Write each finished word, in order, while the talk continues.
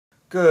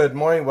Good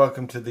morning.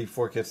 Welcome to the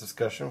forecast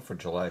discussion for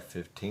July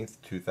 15th,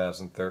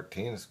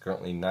 2013. It's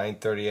currently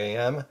 9:30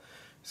 a.m.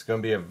 It's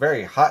going to be a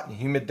very hot and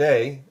humid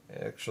day.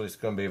 Actually, it's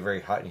going to be a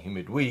very hot and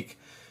humid week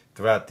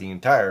throughout the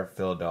entire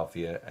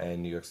Philadelphia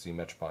and New York City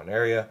metropolitan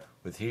area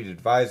with heat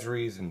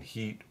advisories and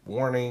heat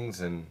warnings.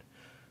 And,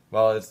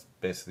 well, it's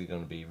basically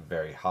going to be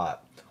very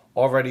hot.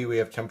 Already, we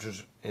have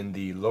temperatures in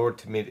the lower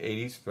to mid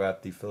 80s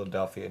throughout the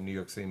Philadelphia and New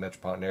York City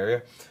metropolitan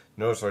area.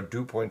 Notice our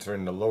dew points are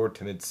in the lower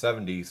to mid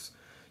 70s.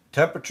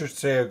 Temperatures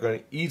today are going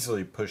to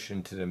easily push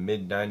into the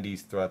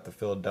mid-90s throughout the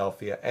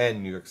Philadelphia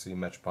and New York City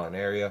metropolitan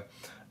area.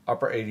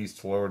 Upper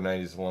 80s to lower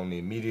 90s along the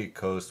immediate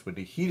coast with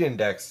the heat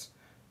index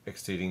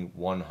exceeding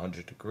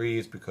 100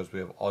 degrees because we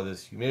have all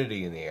this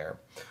humidity in the air.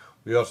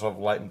 We also have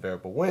light and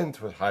variable winds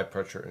with high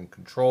pressure in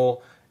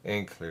control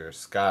and clear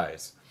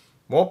skies.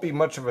 Won't be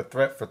much of a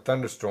threat for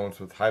thunderstorms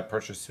with high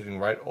pressure sitting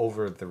right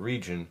over the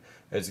region.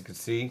 As you can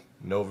see,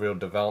 no real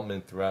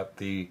development throughout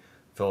the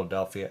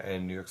Philadelphia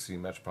and New York City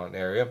metropolitan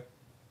area.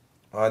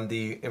 On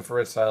the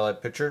infrared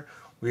satellite picture,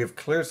 we have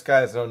clear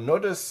skies. Now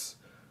notice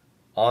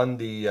on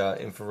the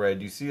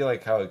infrared, you see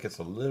like how it gets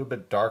a little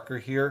bit darker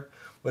here.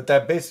 What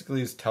that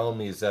basically is telling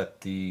me is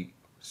that the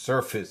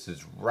surface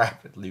is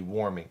rapidly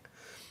warming.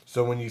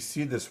 So when you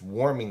see this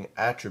warming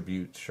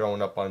attribute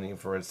showing up on the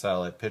infrared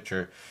satellite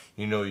picture,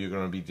 you know you're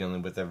going to be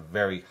dealing with a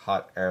very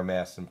hot air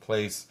mass in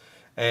place.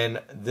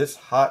 And this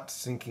hot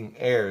sinking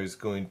air is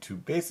going to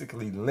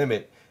basically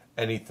limit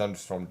any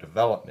thunderstorm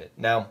development.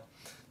 Now,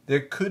 there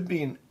could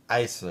be an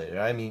isolated,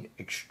 I mean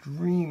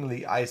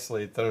extremely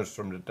isolated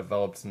thunderstorm that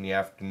develops in the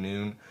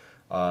afternoon,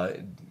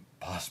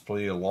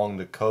 possibly along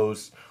the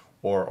coast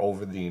or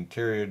over the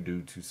interior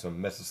due to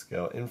some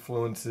mesoscale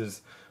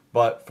influences.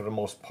 But for the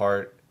most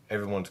part,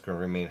 everyone's going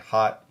to remain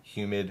hot,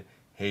 humid,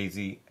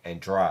 hazy, and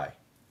dry.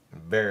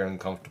 Very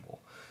uncomfortable.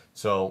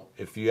 So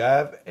if you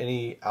have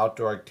any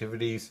outdoor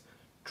activities,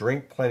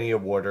 drink plenty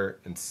of water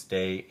and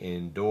stay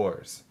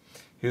indoors.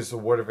 Here's the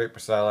water vapor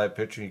satellite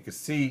picture. You can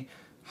see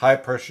high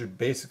pressure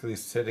basically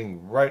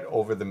sitting right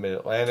over the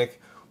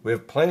mid-Atlantic. We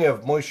have plenty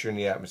of moisture in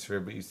the atmosphere,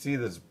 but you see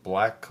this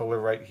black color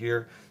right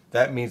here?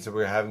 That means that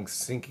we're having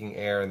sinking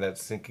air, and that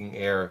sinking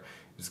air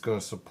is going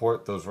to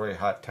support those very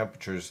hot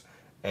temperatures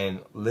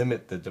and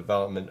limit the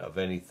development of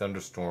any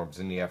thunderstorms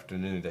in the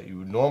afternoon that you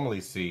would normally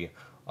see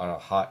on a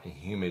hot and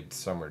humid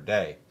summer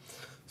day.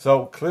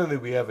 So clearly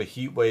we have a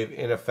heat wave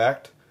in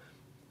effect.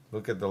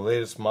 Look at the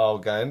latest model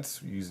guidance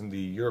using the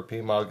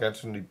European model guidance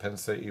from the Penn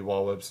State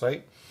EWAL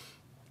website.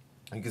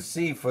 You can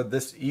see for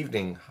this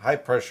evening, high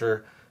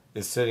pressure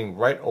is sitting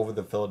right over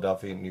the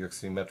Philadelphia and New York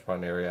City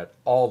metropolitan area at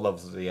all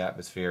levels of the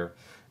atmosphere.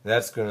 And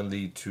that's going to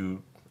lead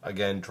to,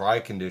 again,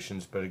 dry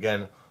conditions, but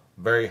again,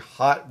 very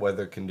hot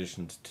weather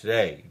conditions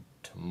today,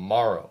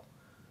 tomorrow,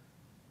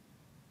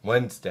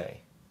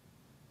 Wednesday,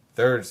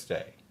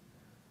 Thursday,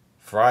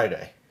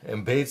 Friday.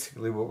 And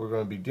basically what we're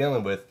going to be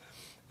dealing with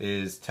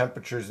is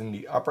temperatures in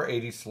the upper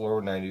 80s to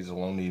lower 90s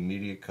along the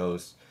immediate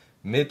coast,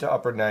 mid to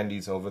upper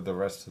 90s over the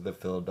rest of the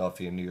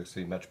Philadelphia and New York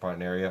City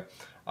metropolitan area.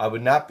 I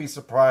would not be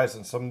surprised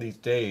on some of these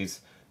days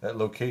that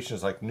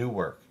locations like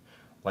Newark,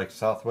 like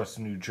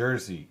southwestern New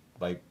Jersey,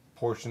 like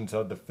portions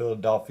of the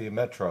Philadelphia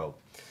metro,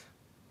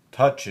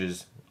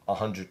 touches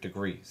 100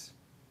 degrees.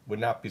 Would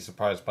not be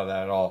surprised by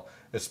that at all,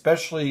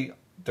 especially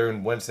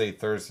during Wednesday,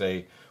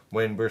 Thursday,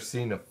 when we're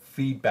seeing a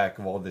feedback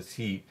of all this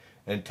heat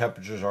and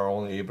temperatures are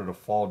only able to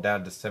fall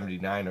down to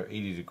 79 or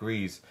 80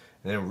 degrees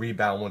and then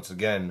rebound once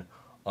again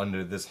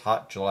under this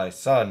hot July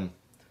sun,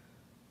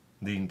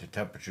 leading to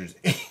temperatures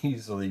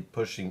easily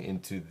pushing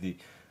into the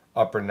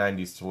upper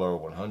 90s to lower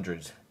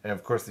 100s. And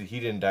of course the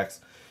heat index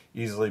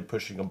easily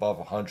pushing above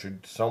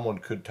 100. Someone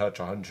could touch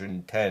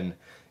 110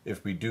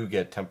 if we do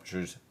get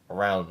temperatures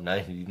around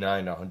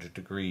 99 to 100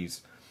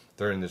 degrees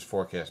during this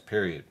forecast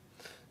period.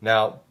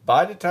 Now,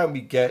 by the time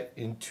we get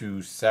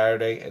into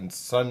Saturday and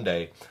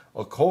Sunday,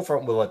 a cold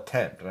front will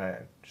attempt, and I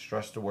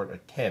stress the word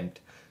attempt,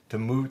 to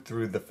move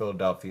through the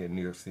Philadelphia and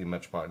New York City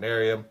metropolitan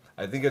area.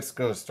 I think it's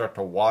going to start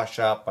to wash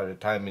out by the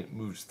time it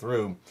moves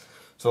through.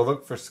 So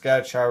look for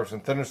scattered showers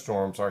and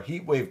thunderstorms. Our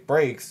heat wave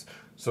breaks,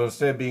 so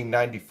instead of being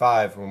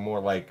 95, we're more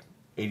like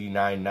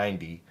 89,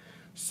 90.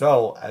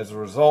 So as a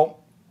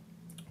result,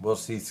 we'll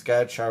see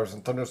scattered showers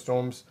and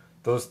thunderstorms.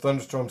 Those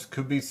thunderstorms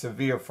could be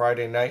severe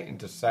Friday night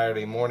into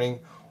Saturday morning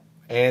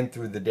and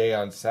through the day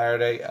on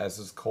Saturday as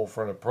this cold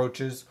front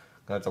approaches.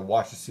 We're going to have to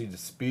watch to see the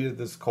speed of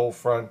this cold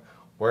front,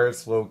 where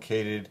it's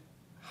located,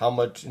 how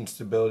much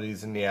instability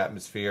is in the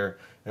atmosphere,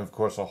 and of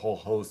course a whole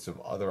host of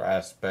other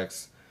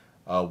aspects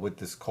with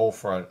this cold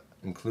front,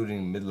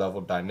 including mid-level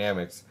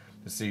dynamics,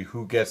 to see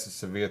who gets the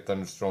severe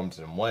thunderstorms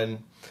and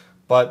when.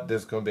 But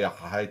there's going to be a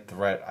high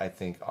threat, I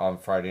think, on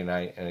Friday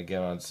night and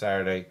again on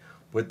Saturday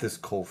with this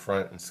cold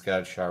front and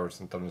scattered showers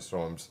and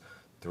thunderstorms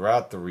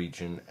throughout the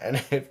region.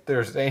 And if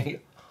there's any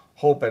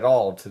hope at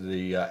all to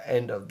the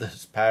end of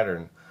this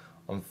pattern,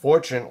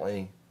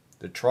 unfortunately,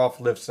 the trough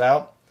lifts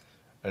out,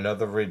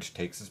 another ridge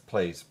takes its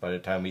place by the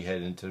time we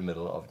head into the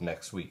middle of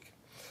next week.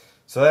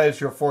 So that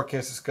is your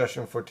forecast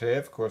discussion for today.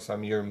 Of course,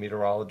 I'm your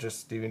meteorologist,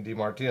 Stephen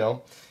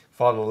DiMartino.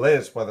 Follow the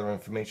latest weather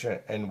information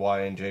at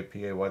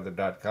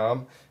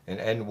nynjpaweather.com and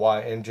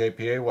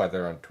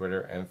nynjpaweather on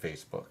Twitter and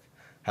Facebook.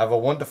 Have a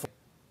wonderful day.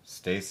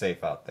 Stay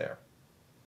safe out there.